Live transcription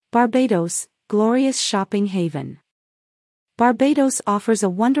Barbados, glorious shopping haven. Barbados offers a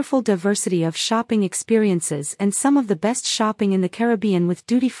wonderful diversity of shopping experiences and some of the best shopping in the Caribbean, with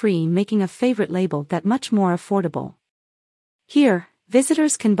duty-free making a favorite label that much more affordable. Here,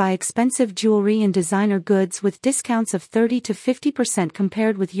 visitors can buy expensive jewelry and designer goods with discounts of 30 to 50%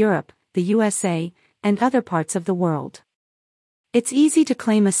 compared with Europe, the USA, and other parts of the world. It's easy to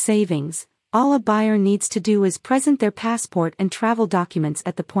claim a savings. All a buyer needs to do is present their passport and travel documents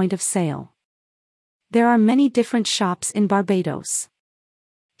at the point of sale. There are many different shops in Barbados.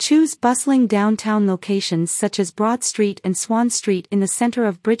 Choose bustling downtown locations such as Broad Street and Swan Street in the center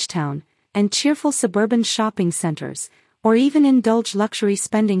of Bridgetown, and cheerful suburban shopping centers, or even indulge luxury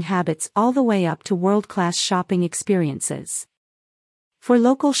spending habits all the way up to world-class shopping experiences. For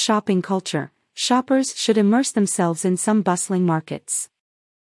local shopping culture, shoppers should immerse themselves in some bustling markets.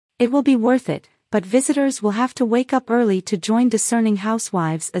 It will be worth it, but visitors will have to wake up early to join discerning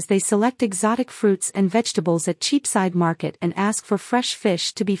housewives as they select exotic fruits and vegetables at Cheapside Market and ask for fresh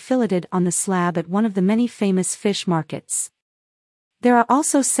fish to be filleted on the slab at one of the many famous fish markets. There are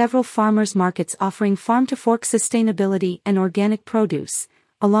also several farmers' markets offering farm-to-fork sustainability and organic produce,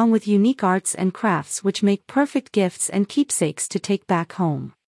 along with unique arts and crafts which make perfect gifts and keepsakes to take back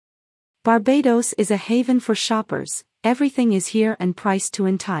home. Barbados is a haven for shoppers. Everything is here and priced to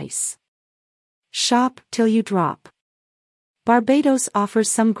entice. Shop till you drop. Barbados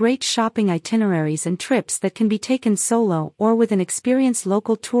offers some great shopping itineraries and trips that can be taken solo or with an experienced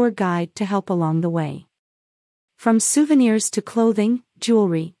local tour guide to help along the way. From souvenirs to clothing,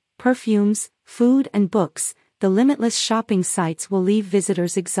 jewelry, perfumes, food and books, the limitless shopping sites will leave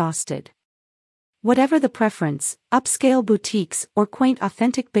visitors exhausted. Whatever the preference, upscale boutiques or quaint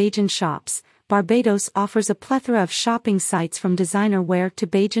authentic Bajan shops, Barbados offers a plethora of shopping sites from designer wear to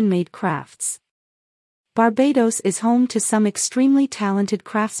Bajan-made crafts. Barbados is home to some extremely talented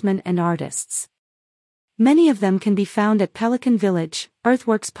craftsmen and artists. Many of them can be found at Pelican Village,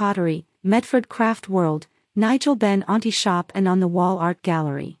 Earthworks Pottery, Medford Craft World, Nigel Ben Auntie Shop and On the Wall Art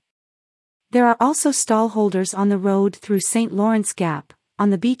Gallery. There are also stall holders on the road through St. Lawrence Gap, on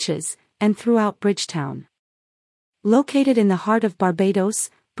the beaches, and throughout Bridgetown. Located in the heart of Barbados,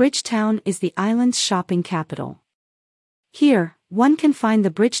 Bridgetown is the island's shopping capital. Here, one can find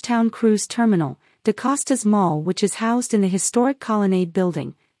the Bridgetown Cruise Terminal, Da Costa's Mall, which is housed in the historic Colonnade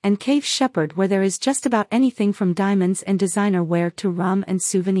Building, and Cave Shepherd, where there is just about anything from diamonds and designer wear to rum and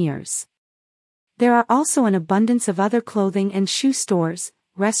souvenirs. There are also an abundance of other clothing and shoe stores,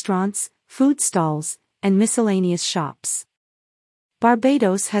 restaurants, food stalls, and miscellaneous shops.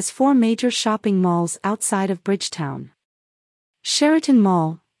 Barbados has 4 major shopping malls outside of Bridgetown. Sheraton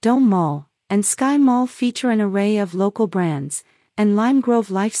Mall, Dome Mall, and Sky Mall feature an array of local brands, and Lime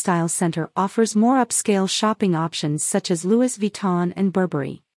Grove Lifestyle Center offers more upscale shopping options such as Louis Vuitton and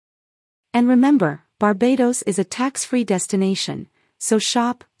Burberry. And remember, Barbados is a tax-free destination, so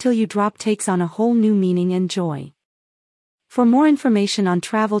shop till you drop takes on a whole new meaning and joy. For more information on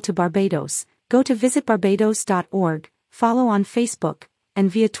travel to Barbados, go to visitbarbados.org, follow on Facebook,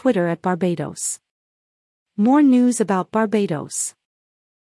 and via Twitter at Barbados. More news about Barbados.